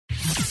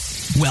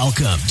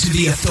Welcome to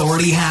the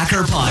Authority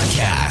Hacker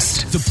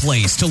Podcast, the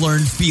place to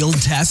learn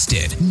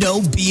field-tested,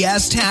 no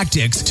BS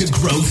tactics to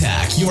growth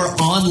hack your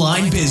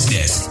online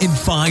business and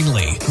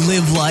finally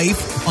live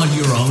life on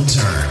your own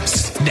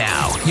terms.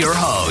 Now, your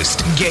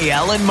host,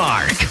 Gael and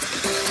Mark.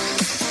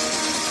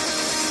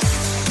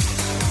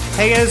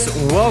 Hey guys,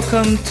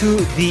 welcome to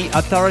the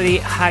Authority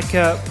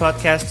Hacker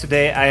Podcast.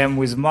 Today I am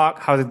with Mark.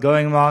 How's it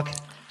going, Mark?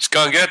 It's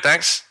going good,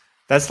 thanks.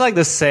 That's like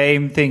the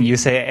same thing you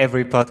say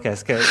every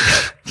podcast.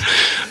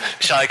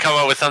 Shall I come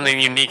up with something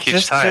unique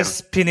each time? Just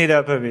spin it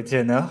up a bit,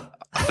 you know?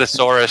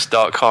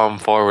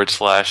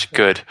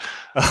 Thesaurus.com/good.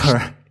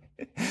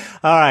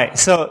 All right.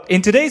 So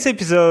in today's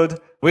episode,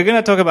 we're going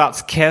to talk about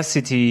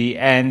scarcity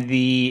and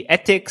the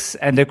ethics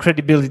and the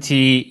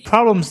credibility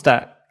problems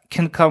that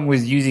can come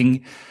with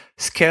using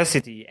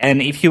scarcity.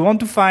 And if you want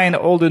to find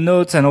all the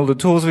notes and all the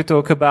tools we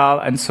talk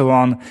about and so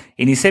on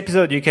in this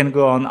episode, you can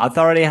go on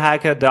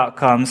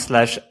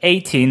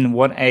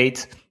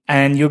authorityhacker.com/1818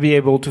 and you'll be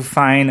able to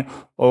find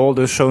all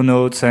the show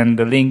notes and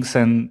the links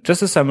and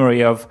just a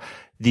summary of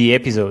the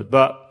episode.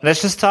 But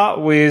let's just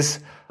start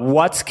with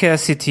what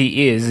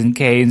scarcity is in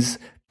case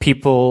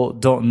people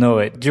don't know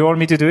it. Do you want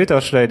me to do it or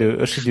should you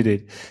do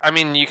it? I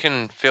mean, you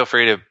can feel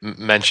free to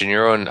mention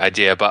your own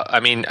idea, but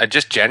I mean,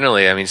 just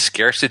generally,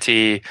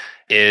 scarcity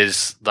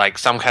is like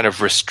some kind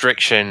of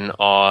restriction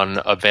on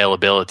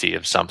availability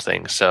of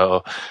something.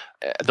 So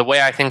the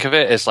way I think of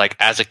it is like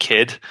as a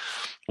kid,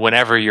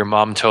 whenever your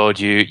mom told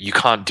you, you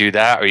can't do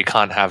that or you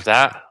can't have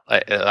that,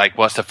 like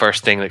what's the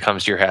first thing that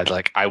comes to your head?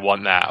 Like, I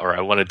want that or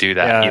I want to do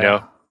that, you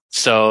know?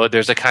 So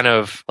there's a kind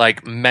of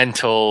like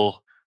mental,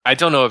 I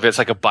don't know if it's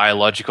like a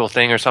biological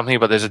thing or something,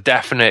 but there's a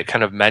definite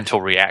kind of mental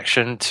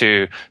reaction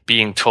to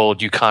being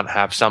told you can't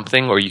have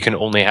something or you can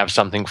only have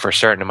something for a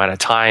certain amount of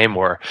time.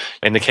 Or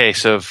in the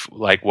case of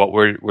like what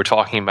we're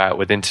talking about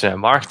with internet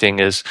marketing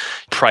is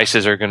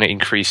prices are going to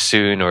increase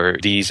soon, or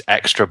these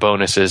extra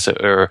bonuses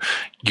or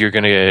you're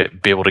going to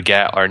be able to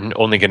get are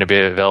only going to be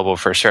available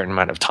for a certain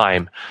amount of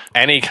time.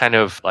 Any kind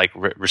of like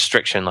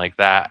restriction like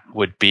that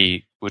would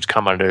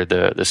come under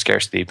the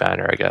scarcity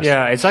banner, I guess.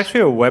 Yeah, it's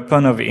actually a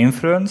weapon of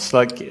influence,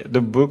 like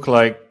the book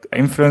like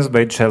Influence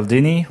by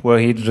Cialdini, where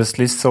he just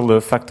lists all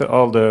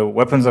the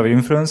weapons of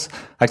influence.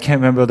 I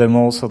can't remember them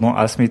all, so don't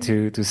ask me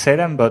to say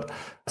them, but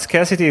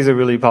scarcity is a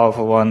really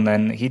powerful one,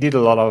 and he did a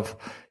lot of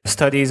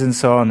studies and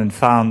so on and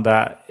found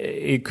that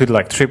it could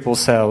like triple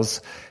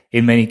sales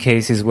in many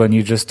cases when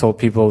you just told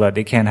people that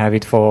they can't have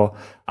it for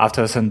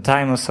after a certain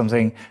time or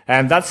something.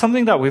 And that's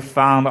something that we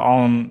found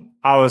on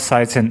our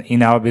sites and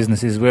in our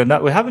businesses. We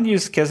haven't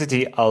used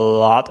scarcity a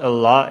lot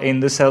in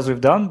the sales we've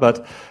done,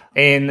 but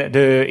in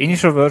the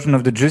initial version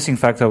of the juicing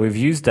factor, we've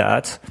used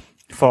that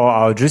for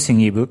our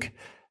juicing ebook.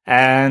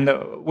 And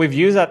we've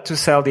used that to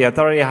sell the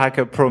Authority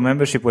Hacker Pro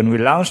membership when we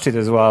launched it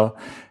as well.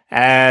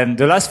 And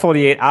the last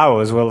 48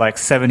 hours were like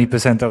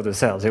 70% of the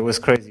sales. It was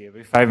crazy.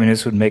 Every 5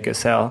 minutes would make a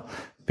sale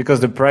because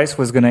the price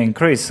was going to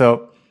increase.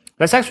 So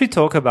let's actually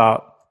talk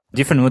about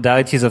different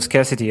modalities of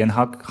scarcity and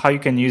how you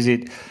can use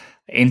it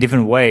in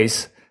different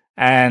ways.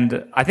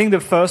 And I think the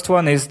first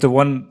one is the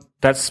one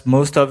that's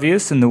most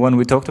obvious and the one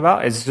we talked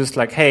about. It's just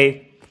like,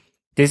 hey,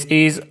 this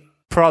is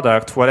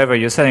product, whatever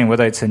you're selling,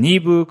 whether it's an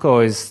ebook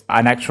or is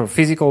an actual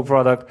physical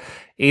product,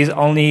 is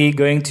only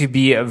going to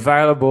be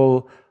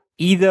available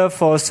either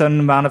for a certain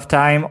amount of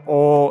time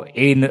or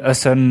in a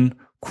certain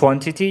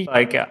quantity.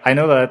 Like I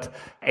know that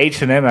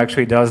H&M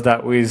actually does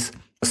that with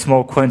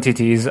small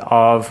quantities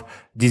of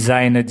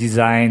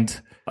designer-designed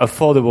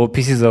affordable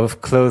pieces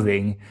of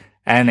clothing.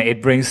 And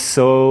it brings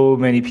so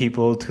many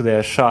people to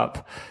their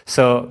shop.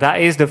 So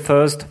that is the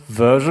first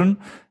version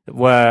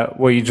where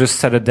you just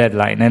set a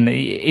deadline. And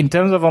in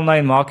terms of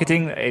online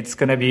marketing, it's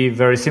going to be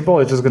very simple.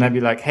 It's just going to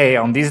be like, hey,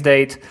 on this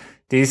date,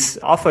 this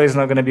offer is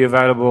not going to be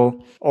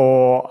available.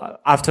 Or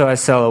after I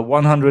sell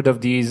 100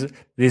 of these,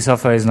 this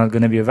offer is not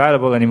going to be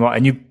available anymore.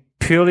 And you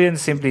purely and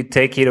simply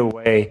take it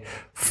away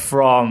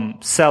from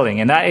selling.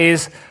 And that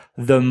is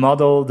the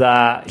model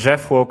that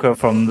Jeff Walker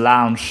from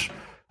Launch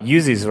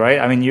uses, right?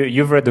 I mean,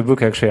 you've read the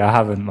book, actually. I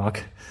haven't,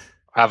 Mark.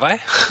 Have I?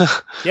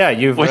 Yeah,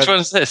 you've Which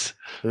one's this?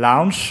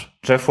 Launch,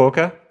 Jeff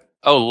Walker.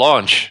 Oh,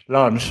 Launch.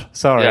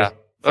 Sorry. Yeah.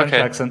 French Okay.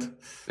 accent.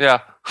 Yeah.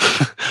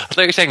 I thought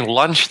you were saying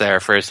lunch there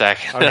for a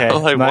second. Okay,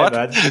 like, my what?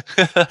 bad.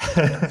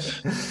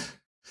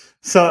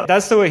 So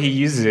that's the way he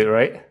uses it,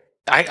 right?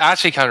 I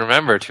actually can't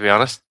remember, to be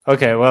honest.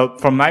 Okay, well,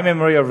 from my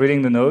memory of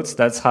reading the notes,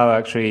 that's how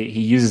actually he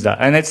uses that.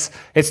 And it's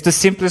the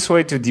simplest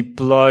way to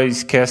deploy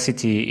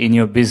scarcity in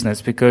your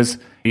business because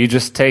you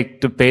just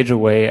take the page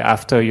away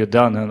after you're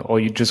done or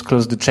you just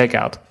close the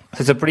checkout. So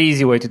it's a pretty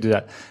easy way to do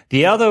that.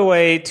 The other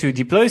way to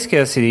deploy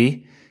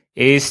scarcity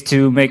is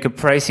to make a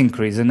price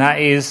increase. And that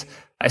is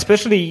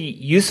especially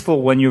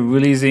useful when you're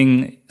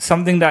releasing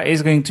something that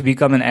is going to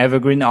become an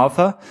evergreen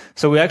offer.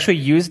 So we actually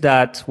used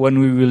that when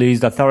we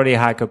released Authority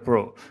Hacker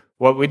Pro.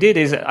 What we did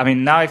is,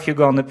 now if you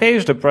go on the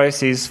page, the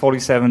price is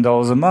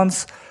 $47 a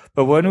month.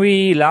 But when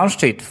we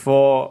launched it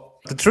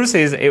the truth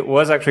is it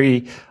was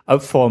actually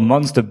up for a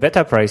month, the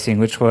beta pricing,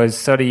 which was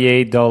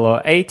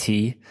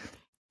 $38.80.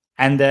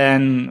 And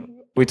then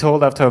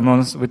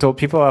we told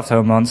people after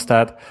a month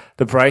that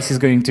the price is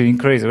going to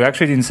increase. We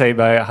actually didn't say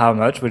by how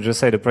much. We just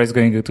say the price is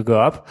going to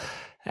go up.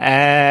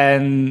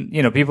 And,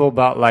 people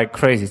bought like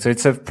crazy. So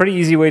it's a pretty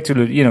easy way to,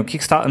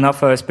 kickstart an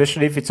offer,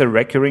 especially if it's a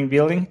recurring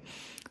billing.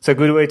 It's a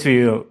good way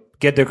to,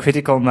 get the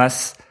critical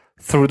mass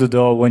through the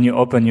door when you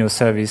open your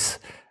service.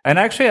 And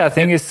actually, I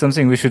think it's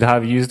something we should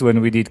have used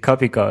when we did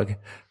Copycog,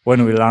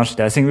 when we launched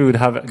it. I think we would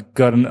have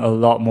gotten a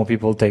lot more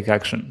people take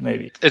action,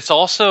 maybe. It's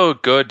also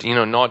good,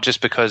 not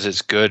just because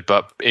it's good,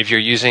 but if you're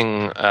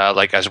using,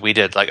 as we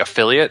did, like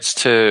affiliates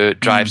to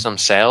drive some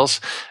sales,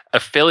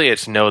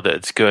 affiliates know that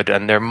it's good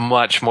and they're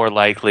much more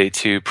likely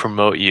to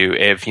promote you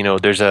if,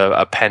 there's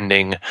a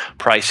pending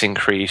price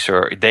increase,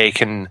 or they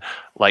can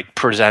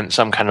present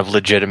some kind of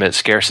legitimate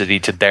scarcity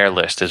to their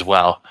list as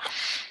well.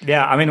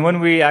 Yeah, I mean,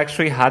 when we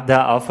actually had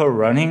that offer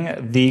running,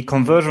 the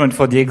conversion went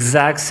for the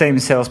exact same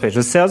sales page.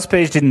 The sales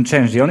page didn't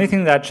change. The only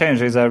thing that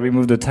changed is I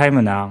removed the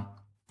timer now,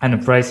 and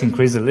the price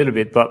increased a little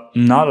bit, but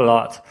not a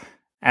lot.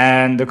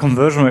 And the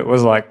conversion rate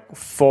was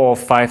 4 or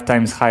 5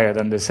 times higher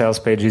than the sales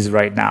page is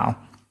right now.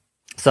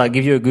 So I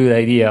give you a good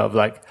idea of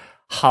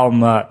how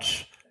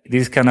much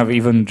this kind of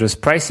even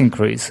just price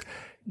increase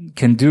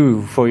can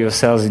do for your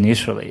sales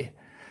initially.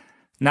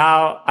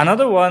 Now,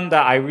 another one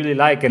that I really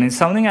like, and it's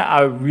something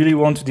I really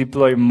want to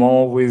deploy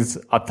more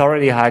with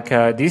Authority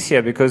Hacker this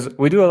year, because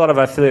we do a lot of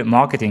affiliate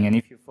marketing. And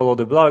if you follow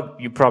the blog,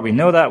 you probably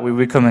know that we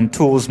recommend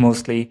tools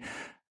mostly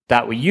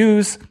that we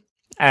use.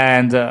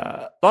 And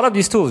a lot of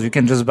these tools you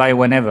can just buy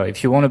whenever.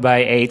 If you want to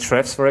buy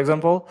Ahrefs, for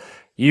example,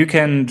 you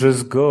can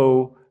just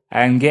go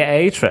and get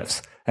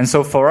Ahrefs. And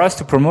so for us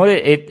to promote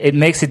it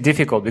makes it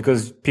difficult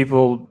because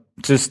people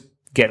just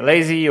get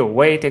lazy or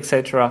wait,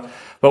 etc.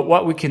 But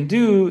what we can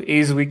do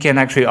is we can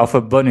actually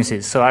offer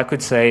bonuses. So I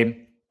could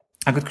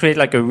create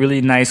a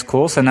really nice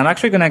course, and I'm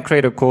actually going to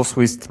create a course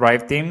with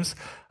Thrive themes.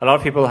 A lot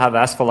of people have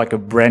asked for a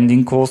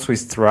branding course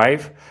with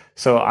Thrive.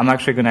 So I'm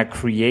actually going to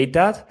create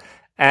that.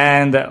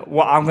 And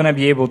what I'm going to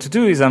be able to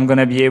do is I'm going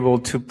to be able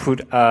to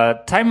put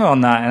a timer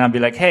on that, and I'll be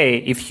like, hey,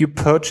 if you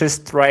purchase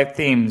Thrive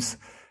themes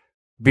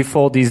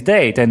before this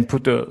date and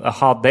put a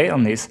hard date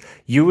on this,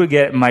 you will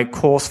get my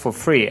course for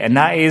free. And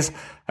that is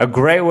a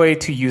great way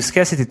to use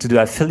Scarcity to do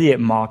affiliate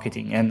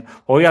marketing. And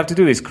all you have to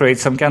do is create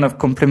some kind of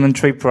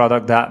complementary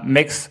product that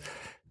makes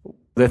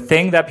the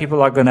thing that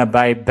people are going to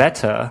buy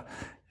better.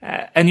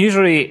 And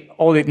usually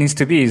all it needs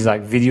to be is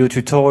video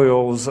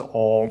tutorials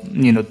or,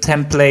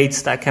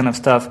 templates, that kind of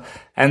stuff.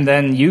 And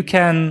then you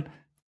can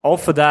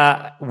offer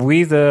that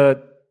with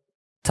a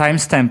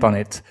timestamp on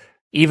it,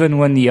 even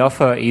when the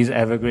offer is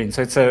evergreen.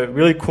 So it's a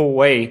really cool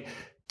way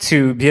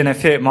to be an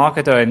affiliate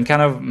marketer and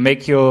kind of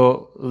make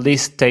your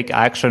list take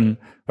action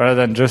rather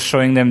than just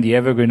showing them the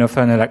evergreen offer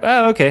and they're like,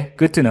 oh, okay,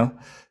 good to know.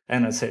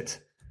 And that's it.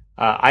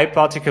 I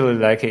particularly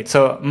like it.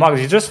 So Mark,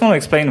 you just want to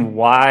explain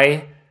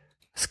why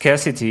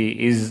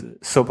Scarcity is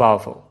so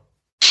powerful?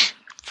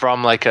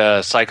 From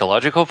a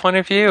psychological point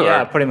of view?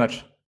 Yeah, pretty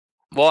much.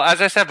 Well,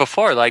 as I said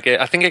before,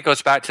 I think it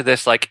goes back to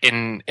this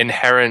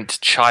inherent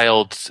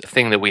child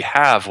thing that we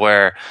have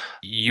where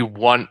you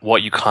want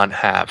what you can't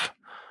have.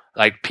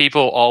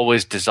 People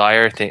always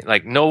desire things.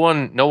 No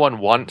one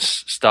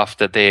wants stuff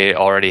that they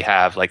already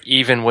have.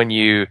 Even when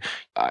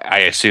I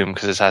assume,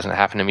 because this hasn't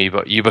happened to me,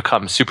 but you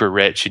become super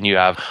rich and you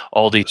have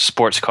all these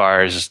sports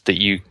cars that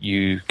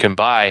you can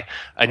buy.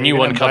 A new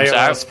one comes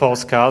out.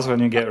 Sports cars when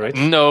you get rich?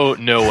 No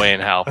way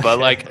in hell.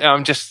 But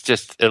I'm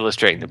just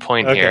illustrating the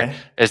point here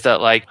is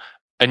that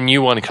a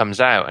new one comes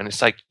out and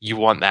it's you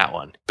want that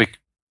one.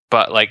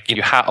 But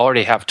you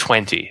already have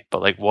 20,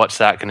 but what's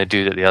that going to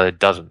do that the other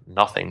doesn't?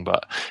 Nothing.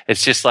 But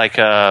it's just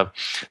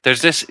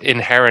there's this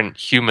inherent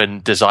human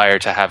desire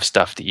to have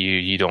stuff that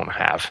you don't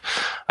have.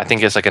 I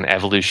think it's an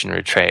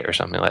evolutionary trait or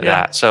something like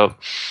that. So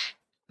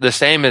the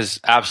same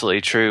is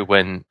absolutely true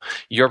when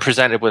you're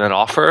presented with an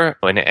offer.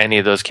 In any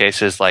of those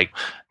cases,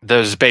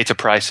 there's beta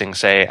pricing,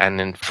 say, and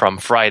then from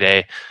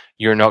Friday,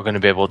 you're not going to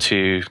be able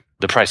to.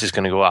 The price is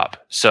going to go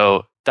up.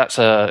 So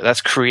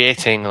that's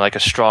creating a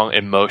strong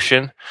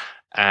emotion.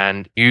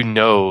 And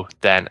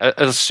then,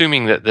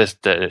 assuming that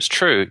is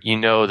true,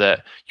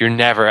 that you're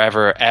never,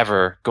 ever,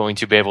 ever going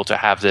to be able to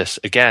have this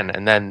again.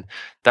 And then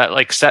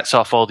that sets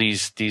off all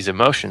these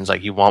emotions,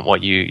 you want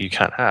what you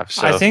can't have.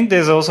 So I think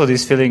there's also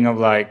this feeling of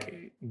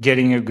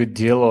getting a good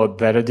deal or a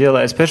better deal,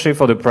 especially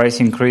for the price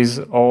increase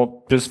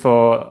or just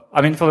for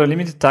the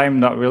limited time,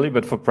 not really,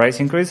 but for price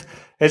increase.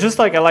 It's just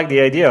I like the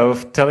idea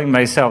of telling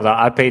myself that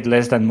I paid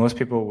less than most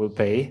people will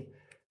pay.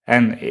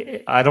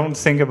 And I don't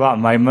think about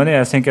my money.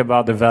 I think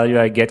about the value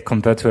I get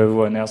compared to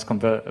everyone else,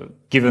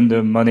 given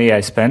the money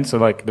I spend. So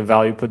the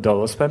value per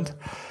dollar spent.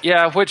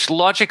 Yeah, which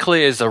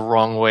logically is the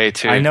wrong way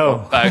to go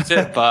about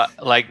it. But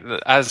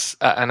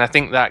and I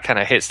think that kind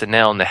of hits the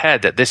nail on the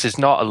head that this is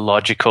not a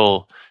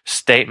logical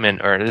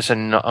statement or this is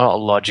not a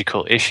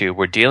logical issue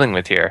we're dealing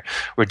with here.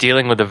 We're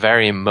dealing with a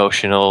very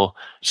emotional,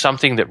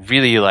 something that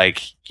really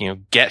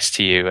gets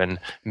to you and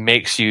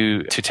makes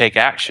you to take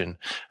action.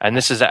 And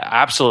this is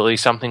absolutely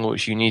something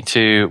which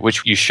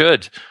you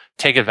should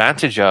take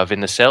advantage of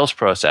in the sales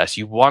process.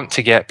 You want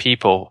to get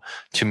people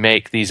to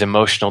make these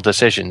emotional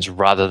decisions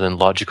rather than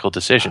logical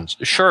decisions.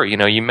 Sure, you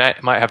know, you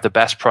might have the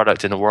best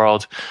product in the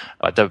world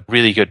at the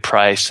really good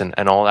price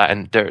and all that.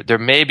 And there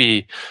may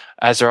be,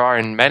 as there are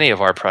in many of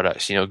our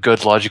products, you know,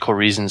 good logical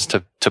reasons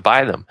to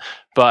buy them.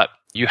 But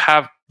you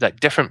have that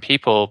different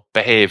people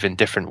behave in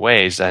different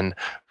ways, and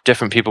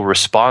different people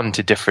respond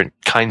to different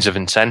kinds of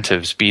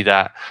incentives, be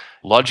that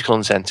logical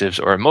incentives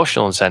or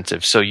emotional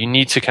incentives. So you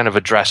need to kind of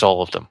address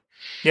all of them.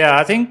 Yeah,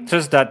 I think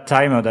just that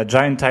timer, that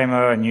giant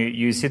timer, and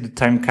you see the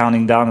time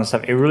counting down and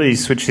stuff, it really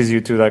switches you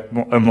to like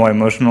a more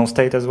emotional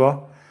state as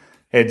well.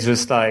 It's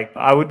just like,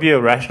 I would be a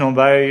rational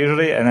buyer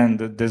usually, and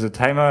then there's a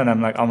timer, and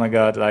I'm like, oh my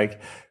God,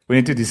 like, we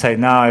need to decide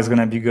now, it's going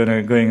to be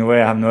going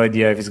away. I have no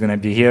idea if it's going to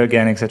be here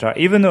again, etc.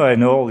 Even though I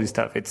know all this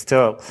stuff, it's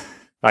still,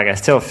 like, I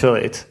still feel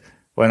it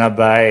when I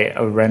buy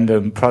a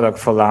random product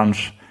for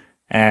launch.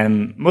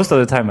 And most of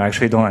the time I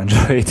actually don't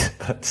enjoy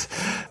it,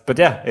 but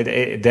yeah,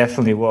 it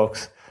definitely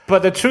works.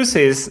 But the truth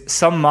is,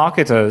 some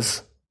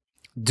marketers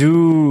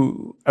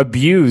do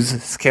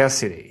abuse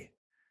scarcity.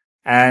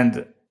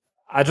 And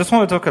I just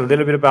want to talk a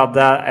little bit about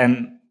that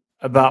and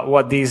about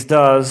what this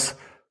does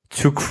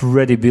to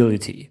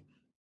credibility.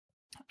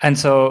 And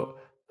so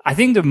I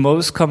think the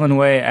most common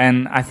way,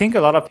 and I think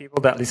a lot of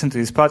people that listen to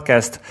this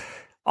podcast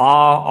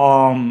are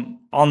on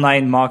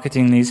online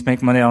marketing lists,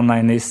 make money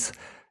online lists,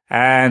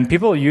 and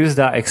people use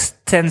that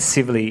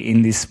extensively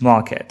in this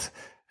market.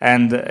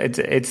 And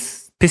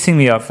it's pissing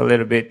me off a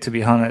little bit, to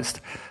be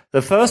honest.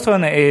 The first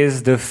one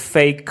is the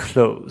fake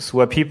close,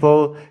 where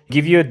people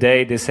give you a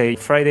date. They say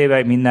Friday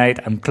by midnight,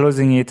 I'm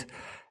closing it.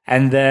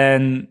 And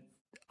then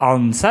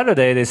on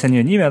Saturday, they send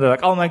you an email. They're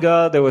like, oh my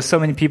God, there were so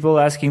many people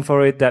asking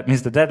for it that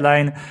missed the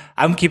deadline.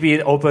 I'm keeping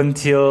it open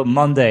till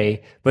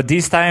Monday. But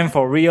this time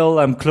for real,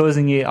 I'm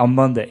closing it on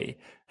Monday.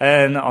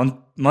 And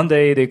on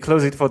Monday, they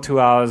close it for 2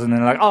 hours. And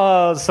then like,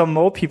 oh, some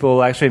more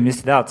people actually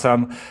missed it out.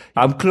 So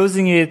I'm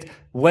closing it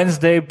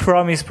Wednesday,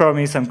 promise,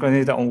 I'm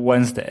closing it on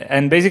Wednesday.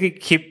 And basically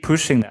keep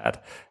pushing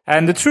that.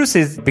 And the truth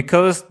is,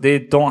 because they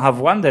don't have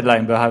one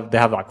deadline, but they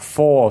have like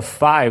 4 or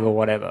 5 or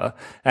whatever.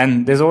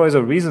 And there's always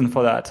a reason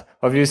for that.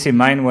 Obviously,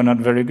 mine were not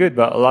very good,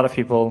 but a lot of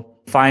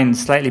people find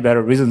slightly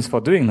better reasons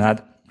for doing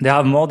that. They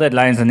have more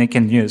deadlines and they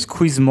can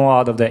squeeze more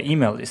out of their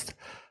email list.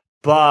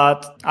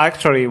 But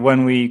actually,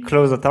 when we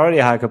closed Authority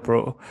Hacker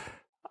Pro,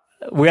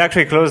 we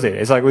actually closed it.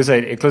 It's like we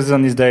said, it closes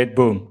on this date,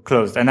 boom,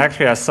 closed. And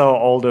actually, I saw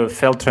all the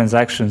failed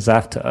transactions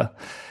after.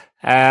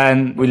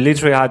 And we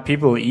literally had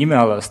people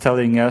email us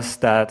telling us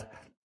that,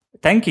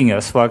 thanking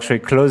us for actually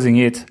closing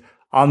it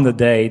on the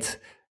date.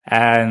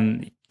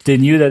 And they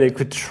knew that they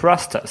could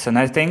trust us. And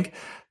I think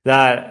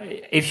that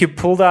if you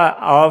pull that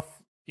off,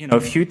 a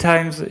few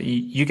times,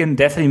 you can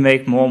definitely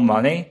make more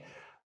money,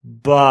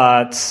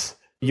 but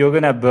you're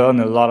going to burn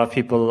a lot of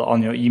people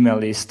on your email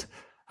list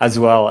as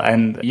well.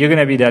 And you're going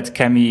to be that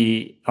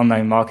scammy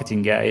online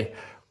marketing guy,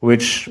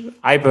 which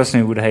I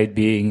personally would hate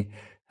being.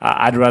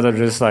 I'd rather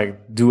just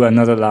like do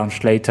another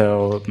launch later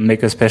or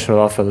make a special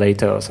offer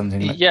later or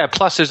something like that. Yeah,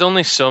 plus there's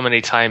only so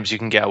many times you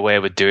can get away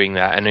with doing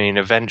that. I mean,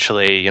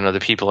 eventually, the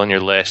people on your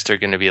list are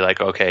going to be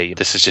like, okay,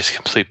 this is just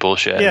complete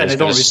bullshit. Yeah, they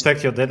don't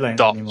respect your deadline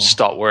anymore.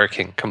 Stop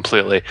working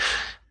completely.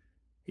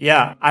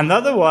 Yeah,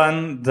 another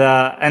one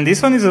and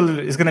this one is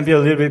going to be a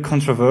little bit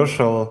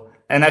controversial.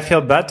 And I feel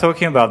bad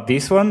talking about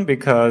this one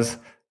because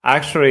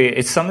actually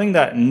it's something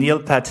that Neil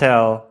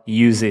Patel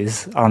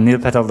uses on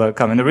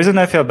neilpatel.com. And the reason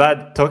I feel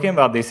bad talking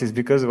about this is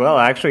because, well,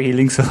 actually he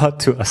links a lot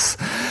to us.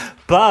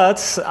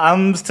 But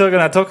I'm still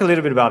going to talk a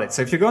little bit about it.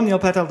 So if you go on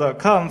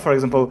neilpatel.com, for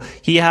example,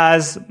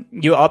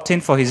 you opt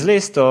in for his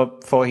list or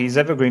for his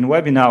evergreen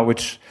webinar,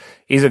 which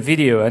is a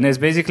video. And there's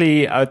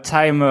basically a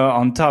timer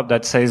on top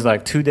that says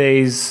like 2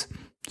 days,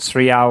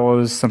 3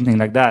 hours, something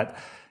like that.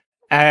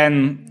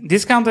 And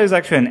this counter is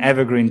actually an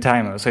evergreen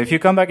timer. So if you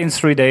come back in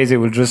 3 days, it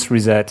will just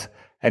reset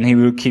and he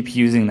will keep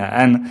using that.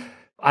 And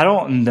I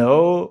don't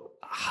know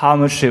how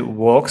much it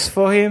works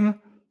for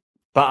him,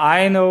 but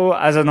I know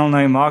as an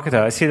online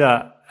marketer, I see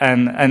that.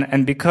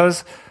 And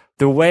because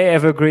the way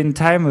evergreen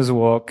timers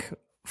work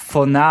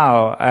for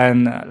now,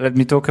 and let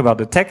me talk about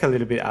the tech a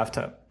little bit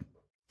after,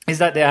 is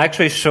that they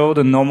actually show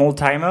the normal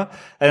timer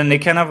and then they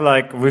kind of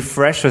like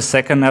refresh a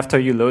second after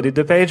you loaded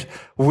the page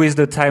with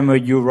the timer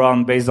you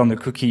run based on the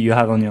cookie you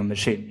have on your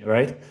machine,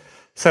 right?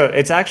 So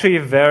it's actually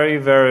very,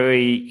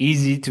 very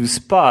easy to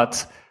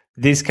spot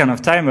this kind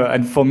of timer.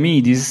 And for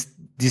me, this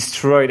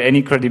destroyed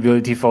any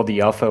credibility for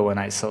the offer when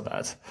I saw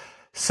that.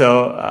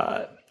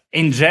 So,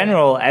 in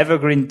general,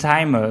 evergreen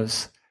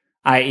timers,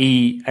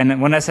 i.e.,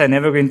 and when I say an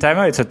evergreen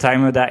timer, it's a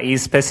timer that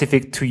is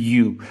specific to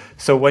you.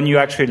 So when you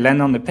actually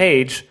land on the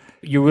page,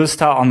 you will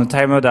start on the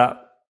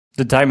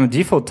timer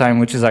default time,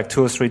 which is like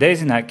 2 or 3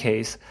 days in that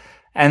case.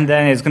 And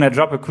then it's going to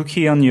drop a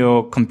cookie on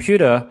your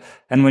computer.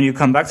 And when you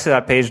come back to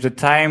that page, the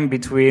time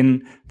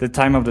between the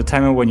time of the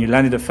timer when you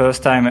landed the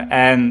first time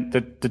and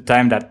the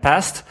time that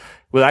passed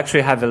will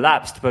actually have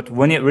elapsed. But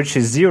when it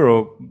reaches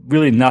 0,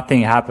 really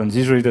nothing happens.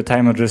 Usually the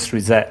timer just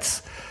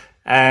resets.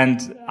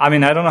 And I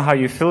mean, I don't know how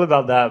you feel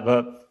about that,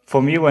 but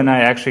for me, when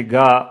I actually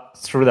got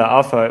through the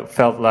offer, it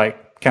felt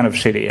like kind of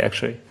shitty,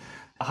 actually.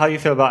 How do you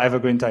feel about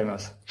evergreen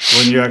timers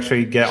when you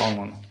actually get on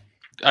one?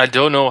 I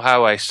don't know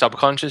how I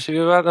subconsciously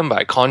feel about them, but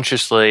I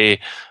consciously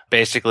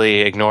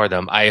basically ignore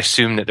them. I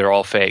assume that they're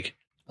all fake.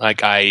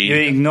 You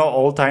ignore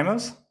all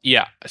timers?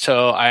 Yeah.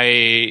 So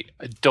I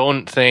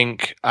don't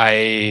think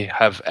I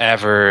have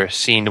ever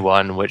seen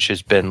one which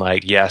has been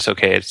like, yes,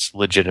 okay, it's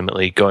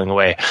legitimately going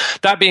away.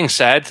 That being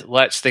said,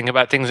 let's think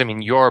about things. I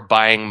mean, you're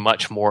buying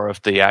much more of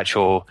the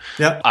actual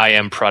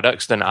IM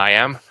products than I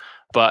am.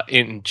 But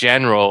in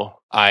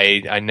general,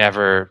 I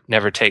never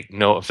take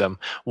note of them.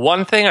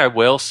 One thing I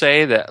will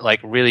say that like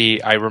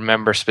really I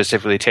remember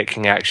specifically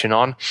taking action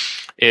on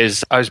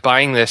is I was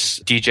buying this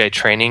DJ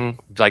training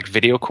like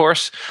video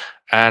course,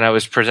 and I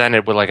was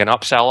presented with like an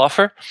upsell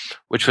offer,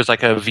 which was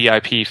like a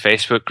VIP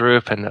Facebook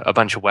group and a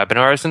bunch of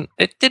webinars. And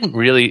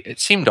it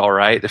seemed all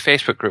right. The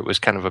Facebook group was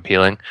kind of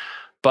appealing.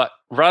 But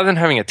rather than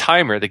having a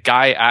timer, the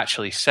guy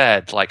actually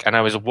said like, and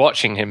I was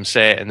watching him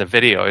say it in the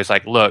video, he's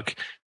like, look,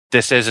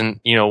 this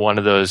isn't, one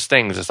of those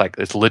things. It's like,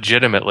 this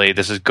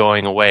is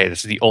going away.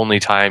 This is the only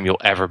time you'll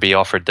ever be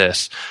offered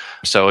this.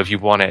 So if you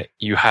want it,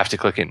 you have to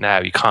click it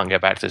now. You can't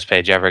get back to this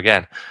page ever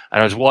again.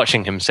 And I was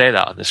watching him say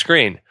that on the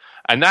screen.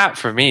 And that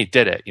for me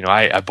did it.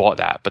 I bought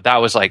that, but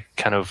that was like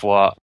kind of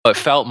what it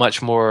felt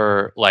much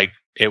more like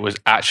it was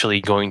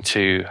actually going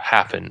to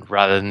happen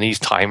rather than these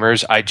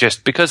timers.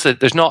 Because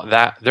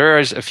there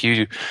is a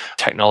few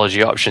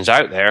technology options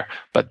out there,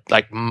 but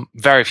like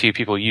very few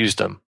people use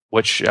them,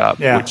 which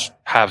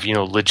have,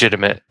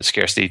 legitimate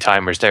scarcity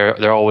timers.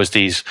 They're always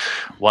these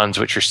ones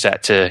which are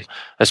set to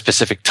a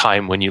specific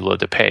time when you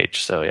load the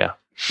page. So yeah.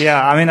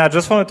 Yeah. I mean, I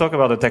just want to talk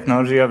about the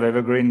technology of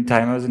evergreen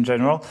timers in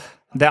general.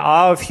 There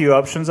are a few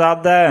options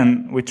out there,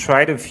 and we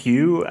tried a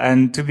few,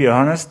 and to be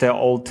honest, they're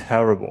all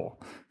terrible.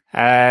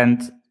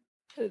 And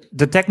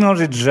the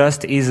technology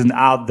just isn't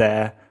out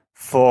there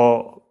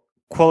for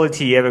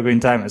quality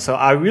evergreen timers. So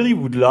I really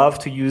would love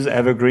to use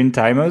evergreen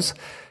timers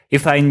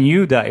if I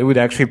knew that it would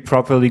actually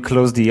properly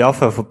close the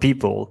offer for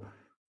people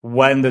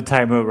when the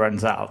timer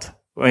runs out.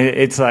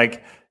 It's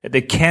like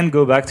they can't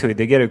go back to it.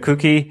 They get a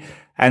cookie,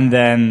 and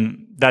then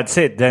that's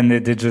it. Then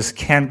they just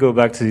can't go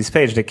back to this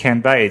page. They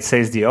can't buy it. It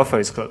says the offer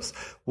is closed.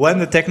 When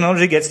the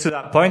technology gets to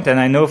that point, and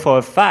I know for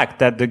a fact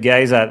that the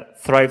guys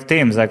at Thrive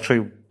Teams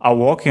actually are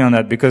working on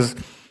that because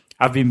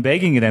I've been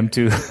begging them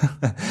to.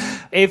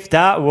 If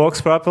that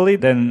works properly,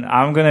 then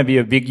I'm going to be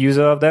a big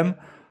user of them.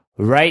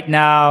 Right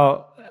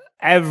now,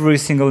 every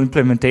single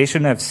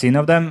implementation I've seen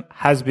of them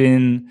has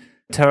been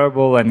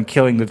terrible and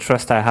killing the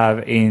trust I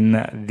have in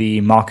the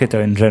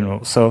marketer in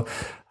general. So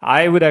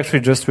I would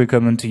actually just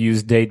recommend to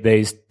use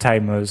date-based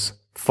timers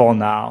for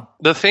now.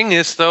 The thing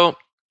is, though,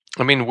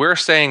 I mean, we're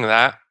saying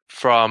that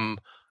from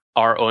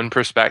our own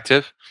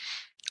perspective,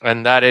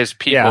 and that is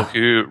people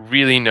who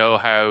really know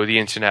how the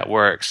internet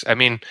works. I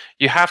mean,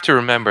 you have to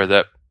remember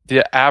that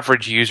the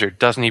average user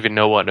doesn't even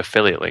know what an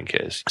affiliate link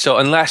is. So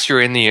unless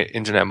you're in the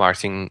internet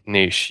marketing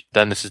niche,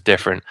 then this is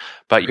different.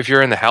 But if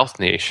you're in the health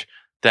niche,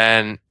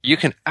 then you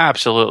can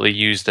absolutely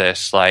use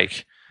this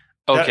like,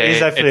 okay,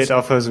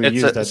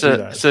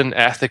 it's an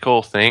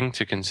ethical thing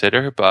to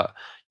consider, but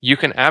you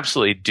can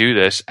absolutely do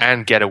this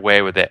and get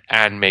away with it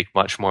and make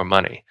much more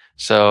money.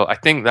 So I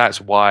think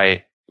that's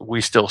why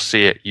we still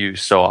see it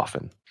used so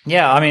often.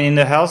 Yeah, I mean, in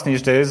the health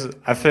niche, there's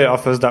affiliate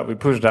offers that we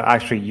push that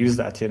actually use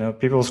that.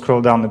 People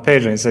scroll down the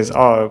page and it says,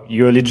 "Oh,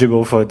 you're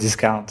eligible for a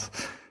discount,"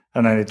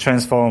 and then it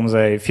transforms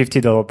a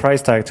 $50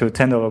 price tag to a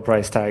 $10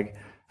 price tag,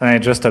 and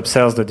it just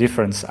upsells the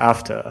difference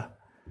after.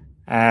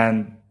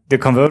 And the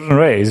conversion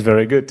rate is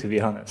very good, to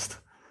be honest.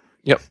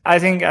 Yep. I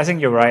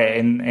think you're right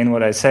in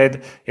what I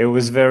said. It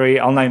was very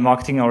online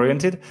marketing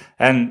oriented.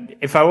 And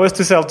if I was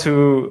to sell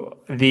to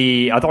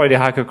the authority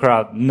hacker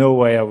crowd, no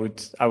way I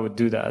would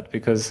do that,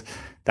 because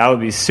that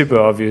would be super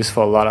obvious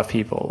for a lot of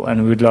people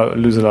and we'd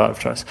lose a lot of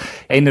trust.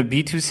 In the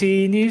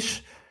B2C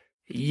niche,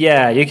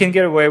 yeah, you can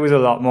get away with a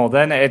lot more.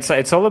 Then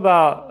it's all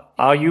about,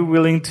 are you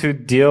willing to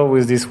deal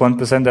with this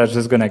 1% that's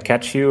just going to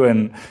catch you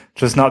and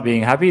just not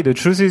being happy? The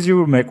truth is you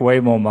will make way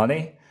more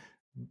money.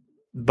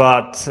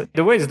 But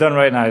the way it's done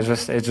right now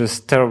it's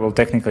just terrible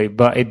technically,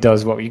 but it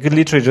does work. You could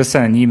literally just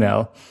send an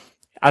email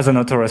as an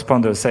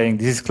autoresponder saying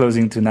this is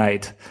closing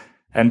tonight,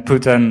 and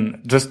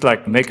just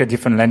like make a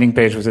different landing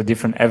page with a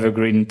different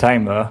evergreen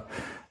timer,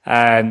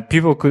 and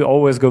people could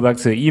always go back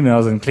to the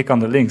emails and click on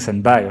the links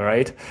and buy,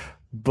 right?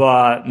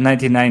 But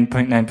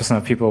 99.9%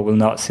 of people will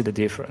not see the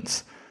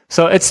difference.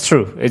 So it's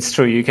true.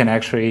 You can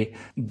actually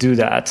do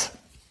that.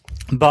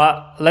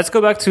 But let's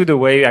go back to the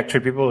way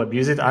actually people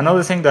abuse it.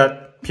 Another thing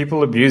that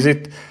people abuse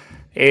it,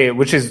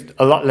 which is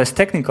a lot less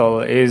technical,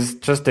 is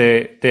just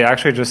they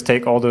actually just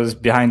take orders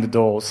behind the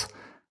doors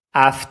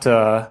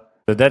after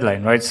the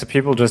deadline, right? So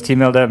people just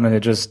email them and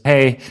they just,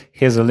 hey,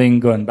 here's a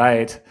link, go and buy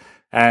it.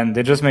 And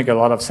they just make a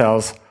lot of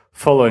sales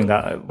following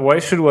that. Why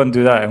should one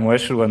do that and why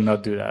should one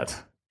not do that?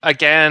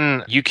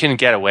 again, you can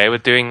get away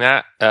with doing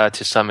that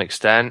to some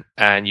extent.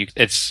 And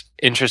it's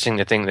interesting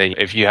to think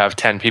that if you have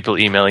 10 people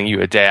emailing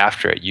you a day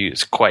after it,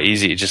 it's quite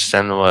easy to just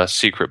send them a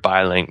secret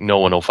buy link. No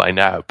one will find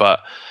out. But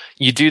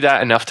you do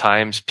that enough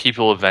times,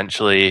 people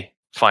eventually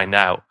find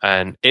out.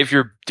 And if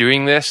you're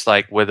doing this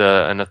like with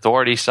an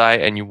authority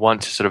site and you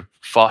want to sort of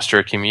foster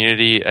a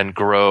community and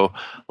grow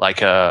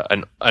like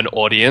an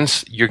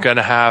audience, you're going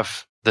to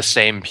have the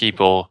same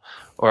people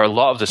or a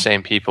lot of the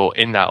same people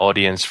in that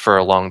audience for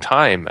a long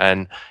time.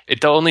 And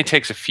it only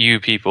takes a few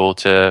people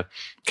to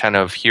kind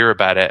of hear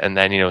about it. And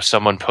then,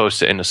 someone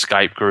posts it in a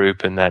Skype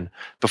group. And then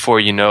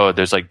before you know,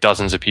 there's like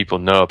dozens of people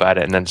know about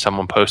it. And then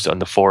someone posts it on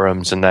the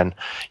forums. And then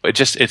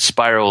it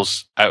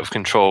spirals out of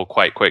control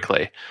quite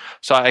quickly.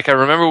 So I can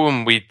remember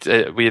when we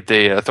had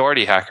the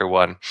authority hacker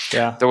one,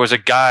 there was a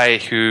guy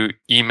who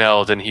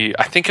emailed and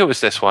I think it was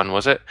this one,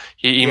 was it?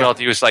 He emailed,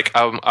 he was like,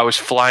 I was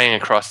flying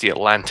across the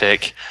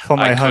Atlantic. For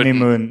my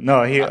honeymoon.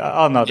 No,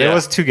 there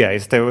was two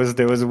guys. There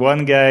was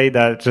one guy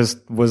that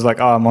just was like,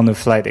 I'm on a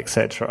flight,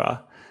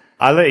 etc.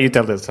 I'll let you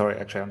tell the story,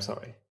 actually. I'm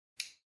sorry.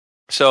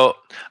 So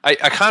I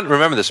can't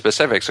remember the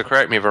specifics, so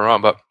correct me if I'm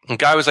wrong, but the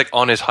guy was like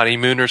on his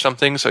honeymoon or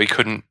something, so he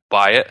couldn't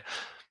buy it.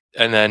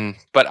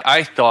 But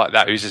I thought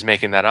that he was just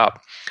making that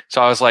up.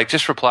 So I was like,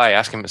 just reply,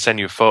 ask him to send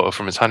you a photo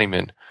from his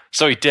honeymoon.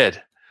 So he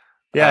did.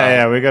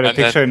 Yeah, we got a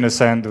picture in the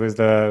sand with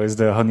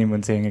the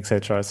honeymoon thing,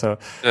 etc. So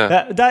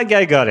that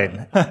guy got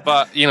in.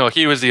 But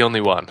he was the only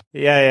one.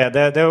 Yeah.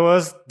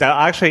 There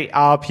actually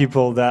are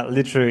people that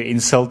literally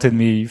insulted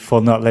me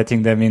for not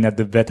letting them in at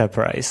the beta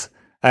price,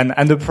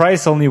 and the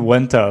price only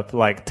went up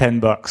like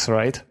 $10,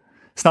 right?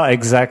 It's not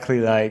exactly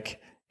like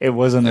it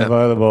wasn't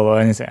available or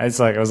anything. It's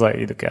like I was like,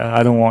 okay,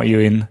 I don't want you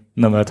in,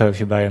 no matter if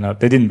you buy or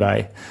not. They didn't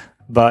buy,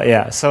 but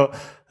yeah. So.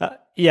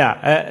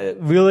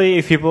 Really,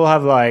 if people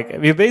have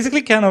we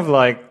basically kind of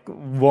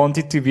want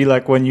it to be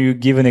like when you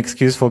give an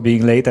excuse for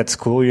being late at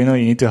school, you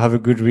need to have a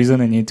good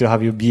reason and you need to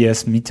have your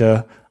BS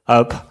meter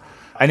up.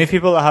 And if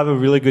people have a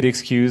really good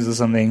excuse or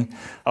something,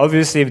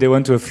 obviously if they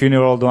went to a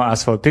funeral, don't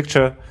ask for a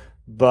picture.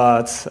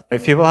 But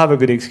if people have a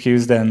good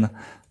excuse, then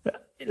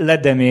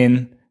let them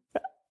in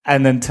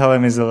and then tell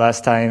them it's the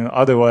last time.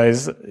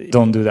 Otherwise,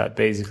 don't do that,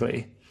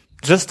 basically.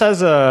 Just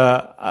as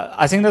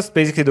I think that's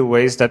basically the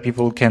ways that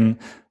people can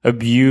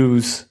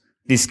abuse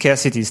this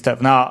scarcity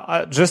stuff.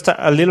 Now, just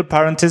a little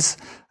parenthesis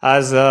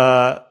as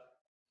a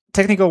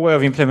technical way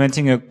of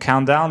implementing a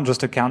countdown,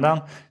 just a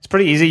countdown. It's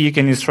pretty easy. You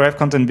can use Thrive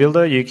Content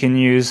Builder. You can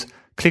use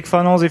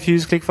ClickFunnels if you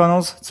use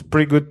ClickFunnels. It's a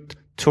pretty good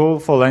tool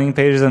for landing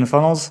pages and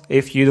funnels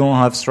if you don't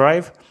have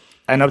Thrive.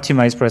 And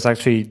OptimizePress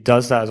actually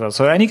does that as well.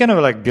 So any kind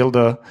of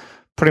builder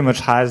pretty much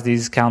has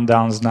these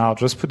countdowns now.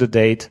 Just put the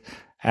date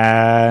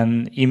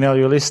and email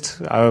your list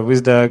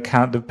with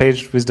the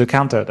page with the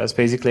counter. That's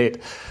basically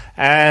it.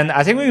 And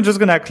I think we're just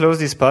going to close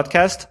this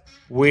podcast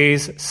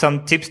with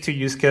some tips to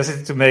use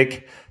Scarcity to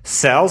make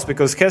sales,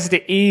 because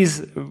Scarcity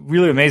is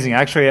really amazing.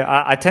 Actually,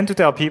 I tend to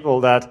tell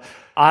people that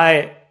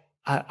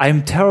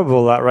I'm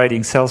terrible at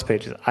writing sales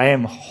pages. I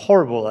am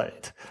horrible at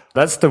it.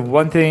 That's the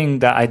one thing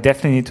that I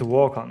definitely need to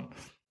work on.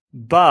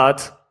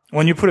 But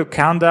when you put a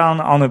countdown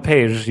on a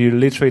page, you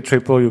literally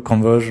triple your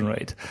conversion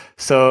rate.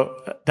 So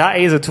that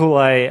is a tool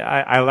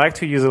I like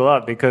to use a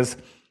lot because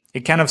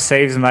it kind of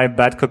saves my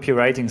bad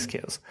copywriting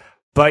skills.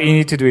 But you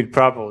need to do it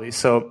properly.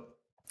 So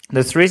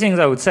the three things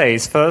I would say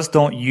is, first,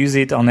 don't use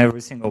it on every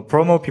single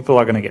promo. People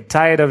are going to get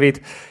tired of it.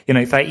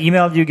 If I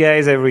emailed you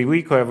guys every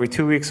week or every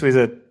 2 weeks with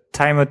a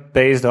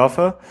timer-based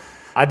offer,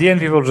 at the end,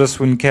 people just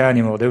wouldn't care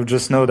anymore. They would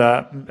just know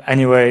that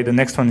anyway, the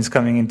next one is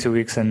coming in 2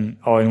 weeks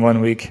or in 1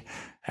 week.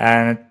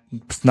 And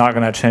it's not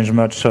going to change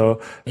much.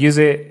 So use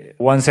it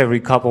once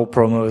every couple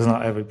promos,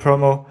 not every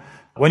promo.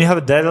 When you have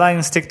a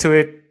deadline, stick to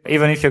it.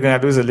 Even if you're going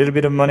to lose a little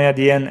bit of money at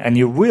the end, and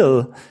you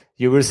will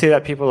see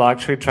that people are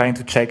actually trying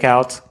to check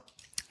out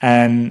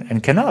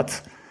and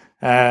cannot.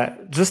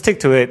 Just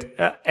stick to it,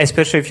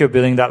 especially if you're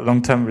building that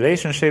long-term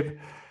relationship.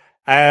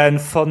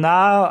 And for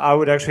now, I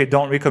would actually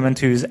don't recommend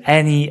to use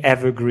any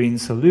evergreen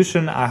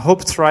solution. I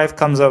hope Thrive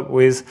comes up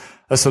with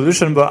a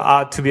solution,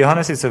 but to be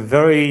honest, it's a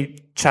very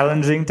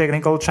challenging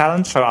technical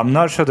challenge. So I'm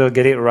not sure they'll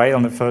get it right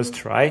on the first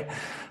try.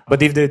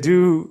 But if they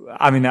do,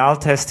 I'll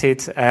test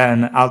it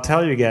and I'll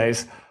tell you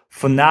guys.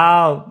 For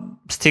now,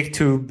 stick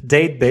to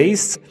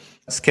date-based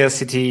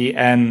scarcity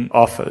and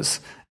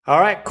offers. All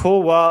right,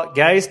 cool. Well,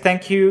 guys,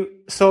 thank you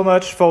so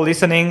much for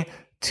listening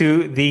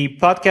to the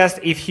podcast.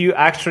 If you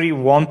actually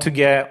want to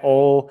get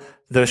all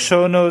the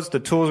show notes, the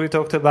tools we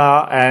talked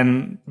about,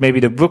 and maybe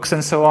the books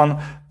and so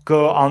on,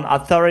 go on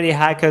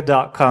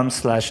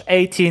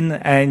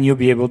authorityhacker.com/18 and you'll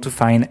be able to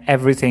find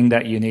everything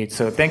that you need.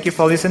 So thank you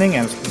for listening,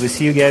 and we'll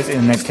see you guys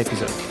in the next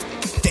episode.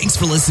 Thanks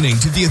for listening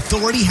to the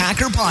Authority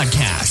Hacker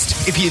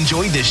Podcast. If you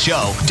enjoyed this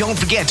show, don't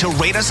forget to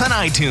rate us on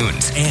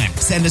iTunes and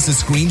send us a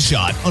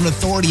screenshot on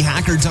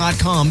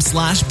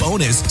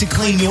authorityhacker.com/bonus to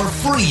claim your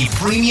free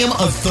premium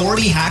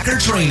Authority Hacker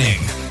training.